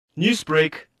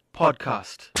Newsbreak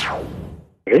Podcast.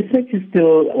 Research is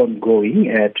still ongoing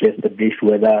to establish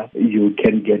whether you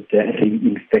can get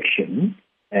reinfection,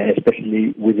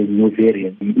 especially with a new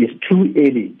variant. It's too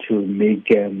early to make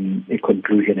a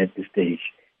conclusion at this stage,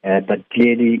 but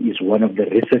clearly is one of the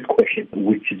research questions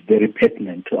which is very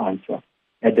pertinent to answer.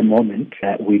 At the moment,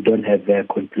 we don't have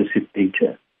conclusive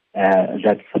data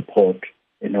that support,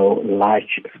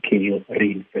 large-scale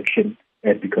reinfection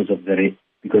because of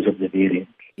the variant.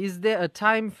 Is there a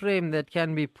time frame that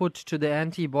can be put to the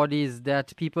antibodies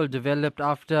that people developed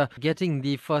after getting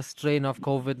the first strain of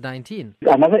COVID-19?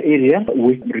 Another area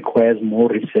which requires more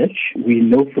research, we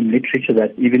know from literature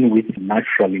that even with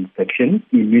natural infection,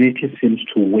 immunity seems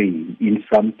to wane in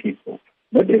some people.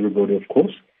 Not everybody, of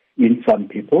course. In some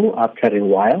people, after a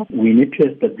while, we need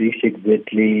to establish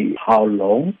exactly how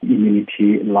long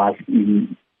immunity lasts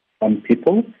in some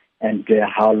people and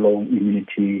how long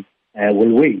immunity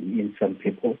will wane in some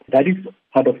people. That is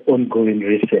part of ongoing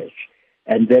research.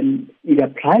 And then it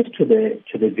applies to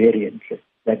the variant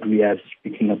that we are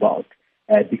speaking about.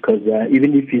 Because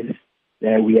even if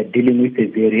we are dealing with a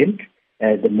variant,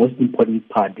 the most important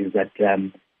part is that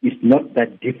it's not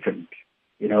that different,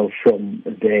 from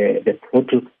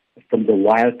from the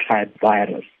wild type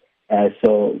virus.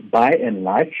 So by and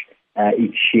large,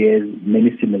 it shares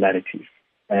many similarities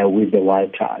with the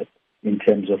wild type in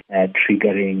terms of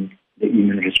triggering the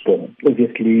immune response.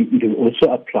 Obviously, it will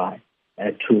also apply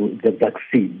to the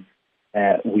vaccine.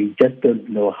 We just don't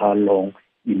know how long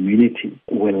immunity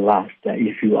will last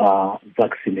if you are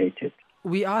vaccinated.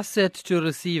 We are set to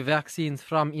receive vaccines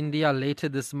from India later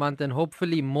this month and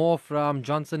hopefully more from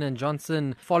Johnson &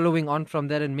 Johnson following on from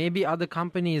that and maybe other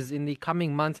companies in the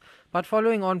coming months. But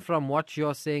following on from what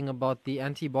you're saying about the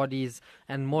antibodies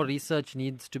and more research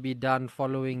needs to be done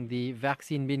following the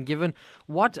vaccine being given,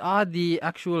 what are the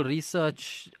actual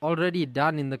research already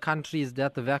done in the countries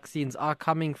that the vaccines are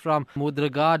coming from with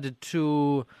regard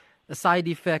to side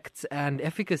effects and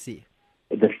efficacy?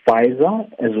 The Pfizer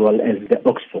as well as the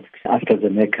Oxford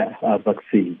AstraZeneca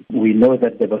vaccine. We know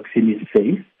that the vaccine is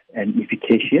safe and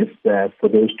efficacious for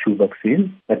those two vaccines,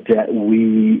 but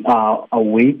we are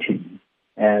awaiting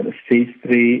phase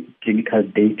 3 clinical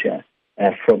data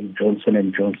from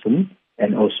Johnson & Johnson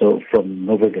and also from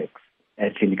Novavax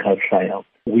clinical trial.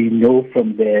 We know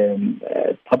from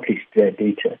the published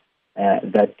data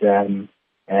that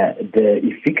the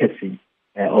efficacy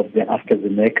of the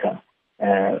AstraZeneca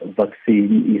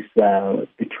vaccine is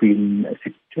between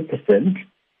 62%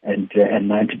 and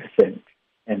 90%,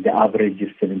 and the average is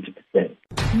 70%.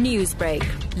 Newsbreak,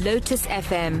 Lotus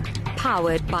FM,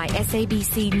 powered by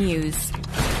SABC News.